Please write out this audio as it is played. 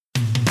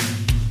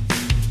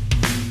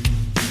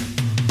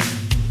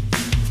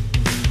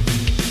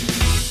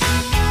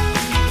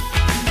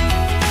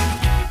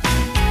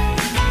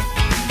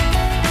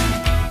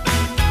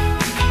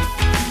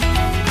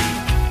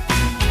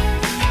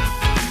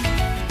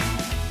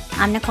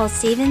I'm Nicole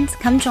Stevens.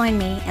 Come join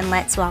me and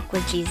let's walk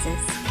with Jesus.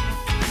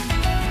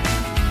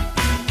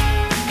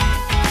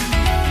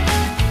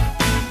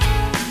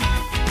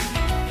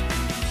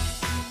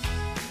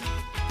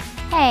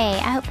 Hey,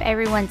 I hope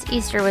everyone's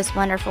Easter was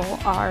wonderful.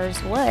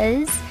 Ours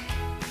was.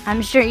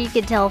 I'm sure you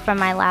could tell from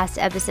my last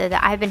episode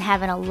that I've been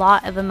having a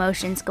lot of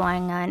emotions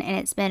going on, and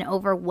it's been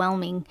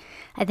overwhelming.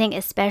 I think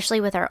especially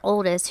with our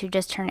oldest, who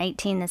just turned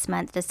 18 this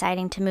month,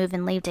 deciding to move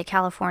and leave to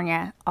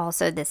California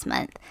also this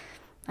month.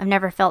 I've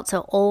never felt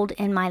so old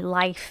in my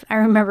life. I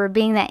remember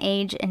being that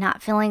age and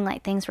not feeling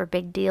like things were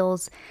big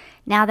deals.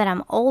 Now that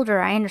I'm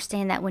older, I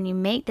understand that when you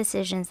make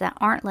decisions that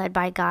aren't led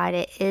by God,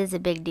 it is a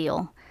big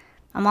deal.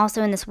 I'm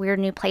also in this weird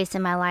new place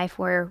in my life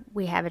where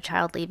we have a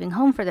child leaving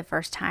home for the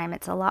first time.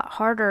 It's a lot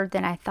harder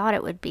than I thought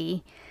it would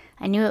be.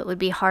 I knew it would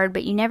be hard,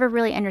 but you never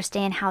really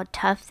understand how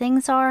tough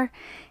things are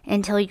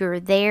until you're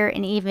there,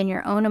 and even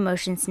your own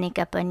emotions sneak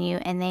up on you,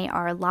 and they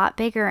are a lot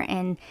bigger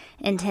and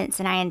intense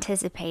than I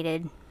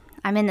anticipated.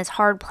 I'm in this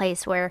hard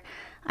place where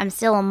I'm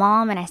still a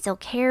mom and I still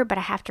care, but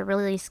I have to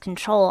release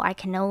control. I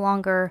can no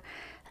longer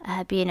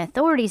be an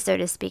authority, so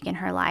to speak, in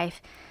her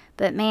life.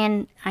 But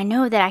man, I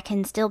know that I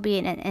can still be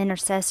an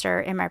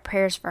intercessor in my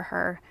prayers for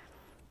her.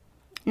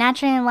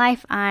 Naturally in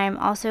life, I'm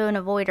also an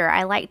avoider.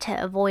 I like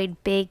to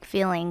avoid big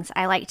feelings.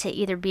 I like to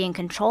either be in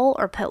control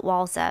or put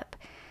walls up.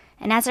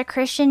 And as a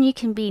Christian, you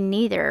can be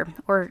neither,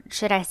 or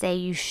should I say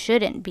you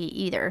shouldn't be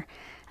either.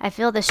 I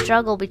feel the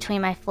struggle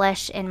between my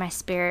flesh and my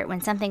spirit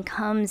when something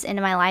comes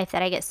into my life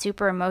that I get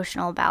super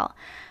emotional about.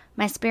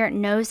 My spirit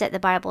knows that the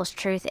Bible is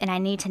truth, and I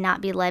need to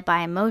not be led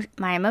by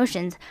my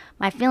emotions.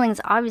 My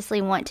feelings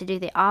obviously want to do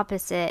the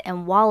opposite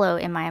and wallow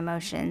in my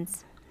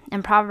emotions.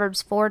 In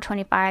Proverbs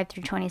 4:25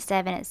 through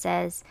 27, it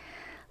says,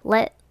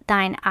 "Let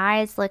thine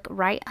eyes look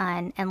right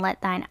on, and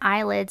let thine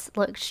eyelids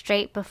look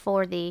straight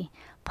before thee.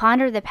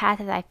 Ponder the path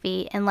of thy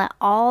feet, and let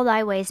all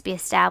thy ways be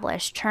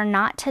established. Turn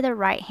not to the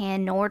right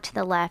hand, nor to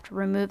the left.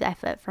 Remove thy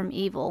foot from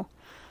evil."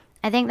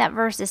 I think that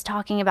verse is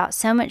talking about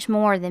so much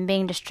more than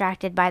being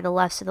distracted by the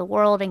lusts of the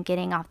world and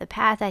getting off the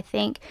path. I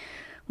think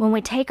when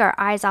we take our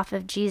eyes off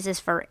of Jesus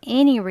for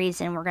any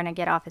reason, we're going to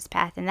get off his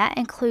path, and that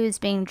includes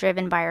being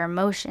driven by our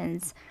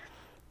emotions.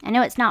 I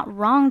know it's not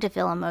wrong to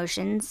feel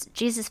emotions.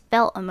 Jesus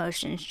felt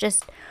emotions.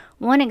 Just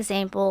one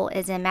example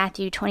is in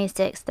Matthew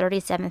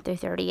 26:37 through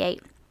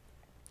 38.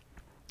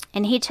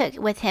 "And he took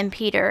with him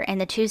Peter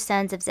and the two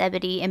sons of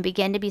Zebedee, and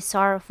began to be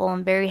sorrowful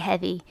and very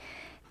heavy.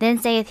 Then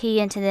saith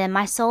he unto them,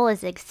 My soul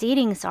is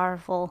exceeding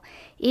sorrowful,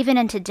 even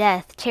unto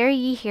death. Tarry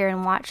ye here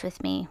and watch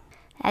with me."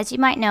 As you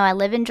might know, I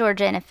live in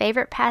Georgia, and a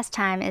favorite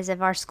pastime is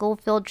of our school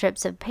field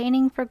trips of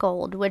painting for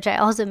gold, which I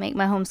also make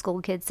my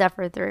homeschool kids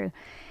suffer through.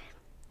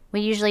 We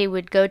usually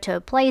would go to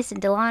a place in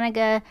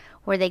Dahlonega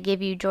where they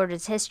give you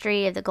Georgia's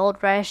history of the gold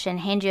rush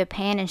and hand you a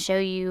pan and show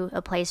you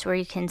a place where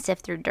you can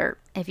sift through dirt.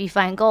 If you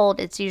find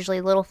gold, it's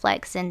usually little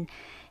flecks, and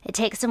it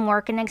takes some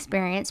work and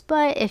experience,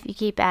 but if you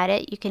keep at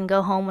it, you can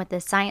go home with a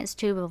science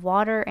tube of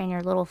water and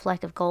your little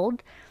fleck of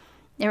gold.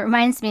 It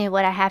reminds me of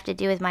what I have to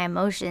do with my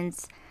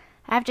emotions.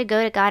 I have to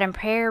go to God in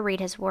prayer,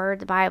 read his word,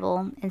 the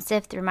Bible, and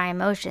sift through my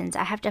emotions.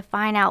 I have to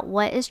find out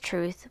what is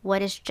truth,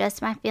 what is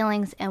just my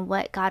feelings, and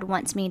what God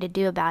wants me to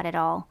do about it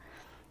all.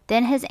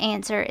 Then his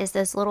answer is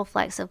those little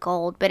flecks of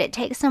gold, but it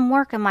takes some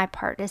work on my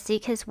part to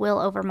seek his will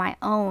over my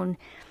own,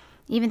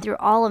 even through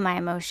all of my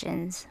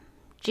emotions.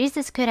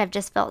 Jesus could have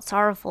just felt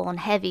sorrowful and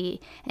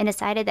heavy and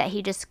decided that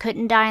he just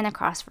couldn't die on the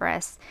cross for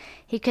us.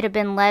 He could have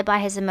been led by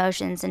his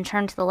emotions and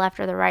turned to the left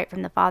or the right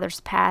from the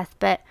Father's path.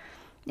 But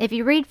if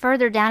you read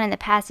further down in the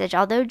passage,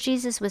 although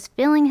Jesus was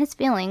feeling his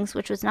feelings,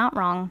 which was not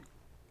wrong,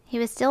 he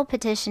was still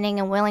petitioning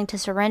and willing to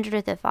surrender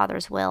to the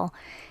Father's will.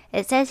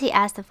 It says he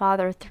asked the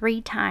Father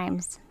 3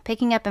 times,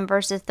 picking up in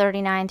verses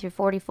 39 through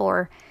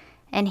 44,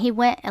 "And he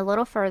went a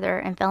little further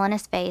and fell on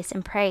his face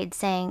and prayed,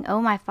 saying, O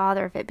my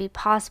Father, if it be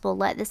possible,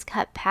 let this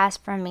cup pass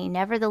from me.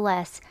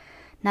 Nevertheless,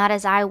 not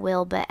as I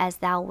will, but as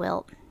thou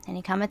wilt. And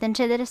he cometh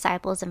unto the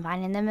disciples, and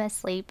finding them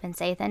asleep, and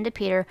saith unto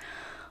Peter,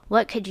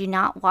 What, could you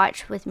not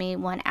watch with me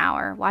 1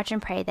 hour? Watch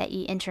and pray that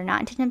ye enter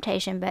not into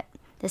temptation, but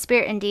the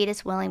spirit indeed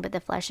is willing, but the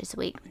flesh is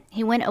weak.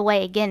 He went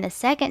away again the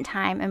second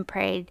time and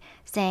prayed,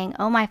 saying,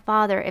 O my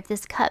Father, if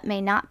this cup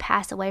may not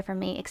pass away from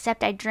me,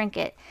 except I drink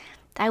it,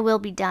 thy will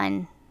be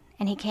done.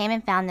 And he came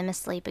and found them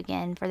asleep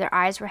again, for their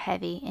eyes were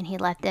heavy, and he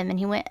left them, and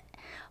he went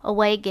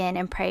away again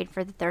and prayed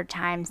for the 3rd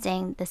time,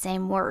 saying the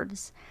same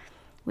words."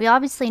 We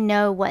obviously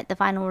know what the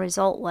final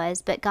result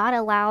was, but God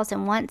allows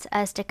and wants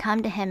us to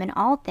come to him in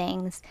all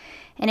things.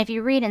 And if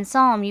you read in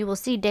Psalm, you will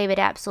see David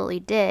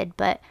absolutely did.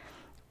 But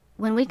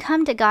when we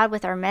come to God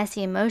with our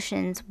messy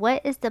emotions,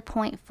 what is the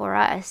point for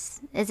us?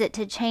 Is it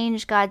to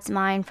change God's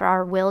mind for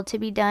our will to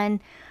be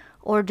done?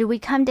 Or do we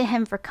come to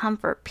him for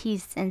comfort,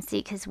 peace, and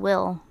seek his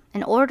will?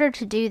 In order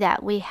to do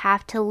that, we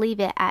have to leave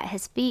it at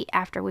his feet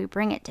after we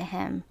bring it to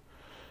him.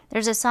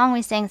 There's a song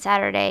we sang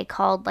Saturday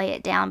called Lay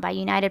It Down by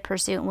United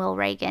Pursuit and Will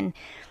Reagan.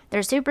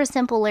 They're super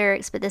simple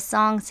lyrics, but this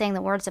song sang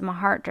the words of my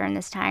heart during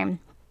this time.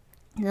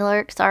 The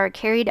lyrics are,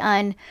 carried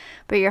on,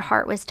 but your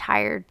heart was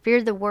tired,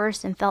 feared the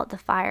worst and felt the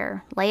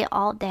fire. Lay it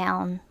all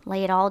down,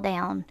 lay it all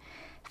down.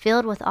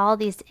 Filled with all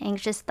these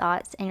anxious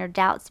thoughts, and your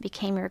doubts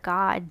became your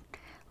God.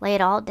 Lay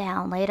it all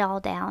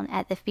down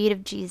at the feet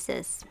of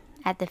Jesus,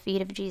 at the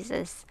feet of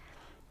Jesus.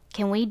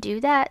 Can we do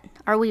that?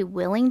 Are we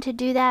willing to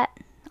do that?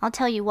 I'll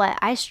tell you what,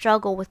 I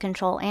struggle with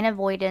control and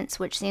avoidance,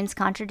 which seems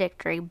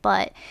contradictory,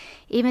 but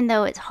even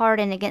though it's hard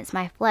and against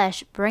my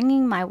flesh,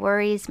 bringing my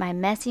worries, my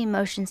messy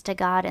emotions to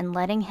God and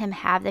letting Him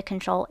have the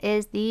control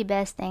is the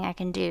best thing I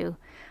can do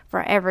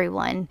for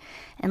everyone.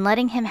 And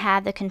letting Him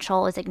have the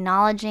control is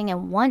acknowledging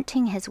and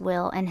wanting His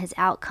will and His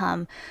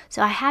outcome.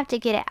 So I have to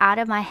get it out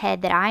of my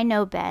head that I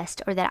know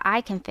best or that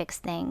I can fix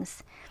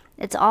things.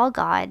 It's all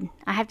God.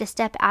 I have to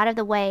step out of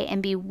the way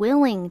and be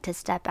willing to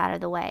step out of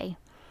the way.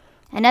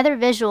 Another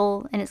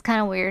visual, and it's kind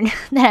of weird,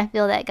 that I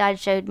feel that God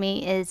showed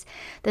me is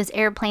those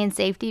airplane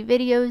safety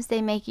videos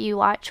they make you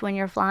watch when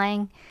you're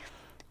flying.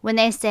 When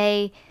they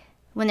say,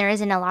 when there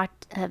isn't a lot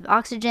of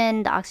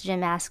oxygen, the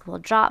oxygen mask will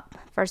drop.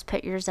 First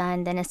put yours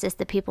on, then assist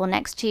the people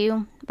next to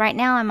you. Right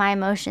now in my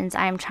emotions,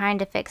 I am trying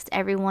to fix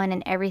everyone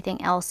and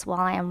everything else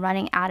while I am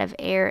running out of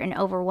air and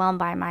overwhelmed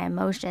by my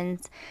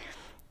emotions.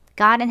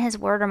 God and His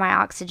Word are my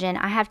oxygen.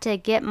 I have to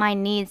get my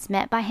needs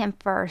met by Him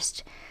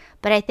first.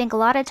 But I think a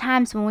lot of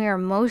times when we are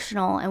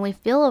emotional and we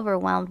feel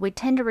overwhelmed, we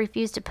tend to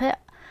refuse to put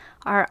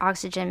our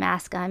oxygen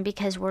mask on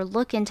because we're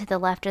looking to the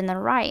left and the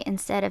right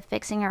instead of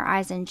fixing our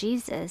eyes on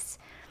Jesus.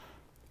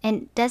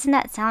 And doesn't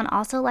that sound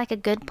also like a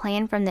good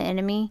plan from the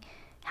enemy?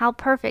 How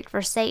perfect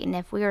for Satan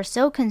if we are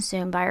so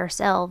consumed by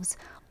ourselves,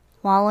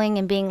 wallowing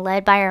and being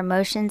led by our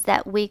emotions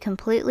that we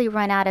completely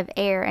run out of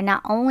air and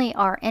not only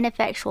are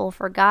ineffectual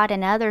for God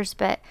and others,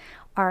 but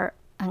are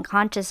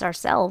unconscious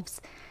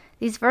ourselves.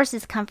 These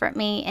verses comfort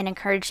me and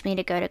encourage me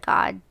to go to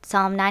God.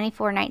 Psalm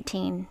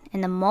 94:19, in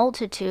the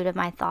multitude of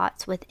my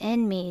thoughts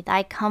within me,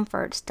 thy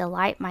comforts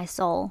delight my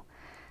soul.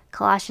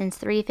 Colossians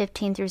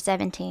 3:15 through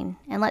 17,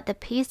 and let the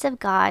peace of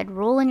God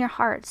rule in your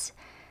hearts,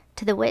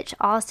 to the which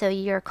also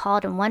ye are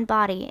called in one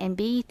body, and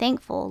be ye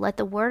thankful. Let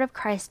the word of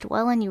Christ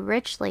dwell in you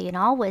richly in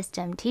all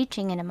wisdom,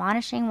 teaching and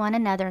admonishing one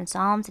another in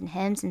psalms and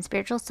hymns and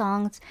spiritual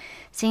songs,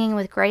 singing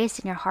with grace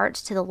in your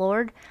hearts to the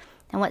Lord.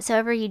 And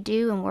whatsoever you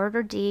do in word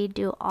or deed,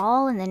 do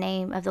all in the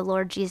name of the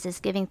Lord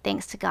Jesus, giving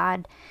thanks to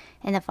God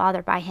and the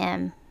Father by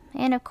Him.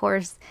 And of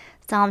course,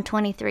 Psalm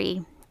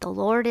 23, the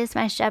Lord is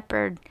my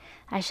shepherd,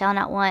 I shall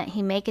not want.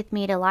 He maketh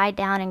me to lie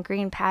down in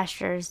green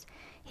pastures.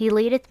 He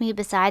leadeth me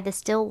beside the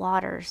still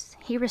waters.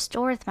 He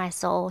restoreth my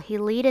soul. He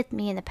leadeth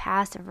me in the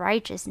paths of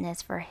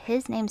righteousness for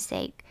His name's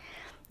sake.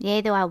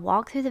 Yea, though I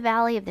walk through the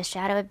valley of the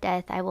shadow of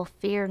death, I will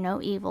fear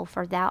no evil,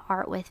 for Thou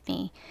art with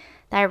me.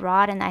 Thy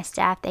rod and Thy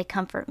staff, they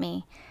comfort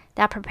me.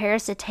 Thou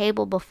preparest a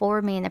table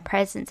before me in the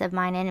presence of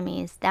mine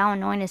enemies. Thou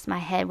anointest my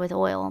head with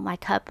oil, my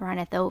cup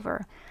runneth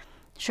over.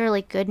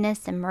 Surely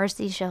goodness and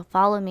mercy shall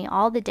follow me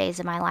all the days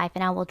of my life,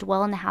 and I will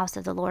dwell in the house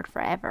of the Lord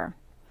forever.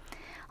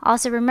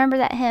 Also remember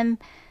that hymn,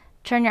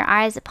 turn your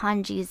eyes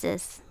upon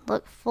Jesus.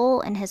 Look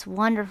full in His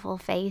wonderful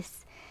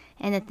face,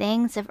 and the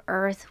things of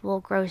earth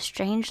will grow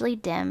strangely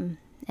dim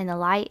in the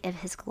light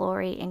of His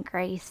glory and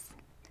grace.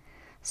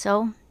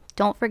 So,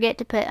 don't forget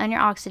to put on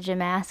your oxygen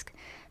mask.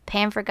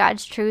 Pan for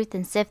God's truth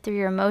and sift through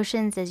your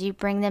emotions as you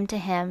bring them to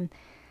Him.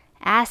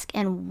 Ask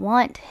and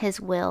want His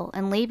will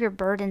and leave your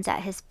burdens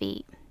at His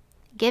feet.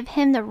 Give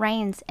Him the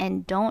reins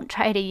and don't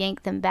try to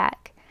yank them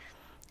back.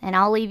 And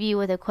I'll leave you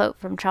with a quote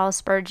from Charles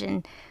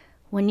Spurgeon.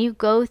 When you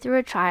go through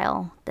a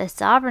trial, the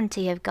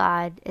sovereignty of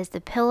God is the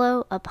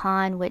pillow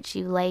upon which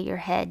you lay your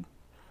head.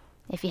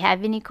 If you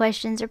have any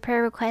questions or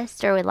prayer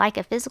requests or would like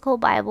a physical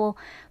Bible,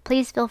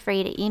 please feel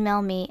free to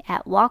email me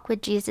at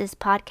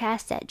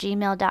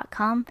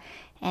walkwithjesuspodcast@gmail.com,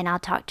 and I'll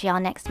talk to y'all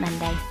next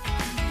Monday.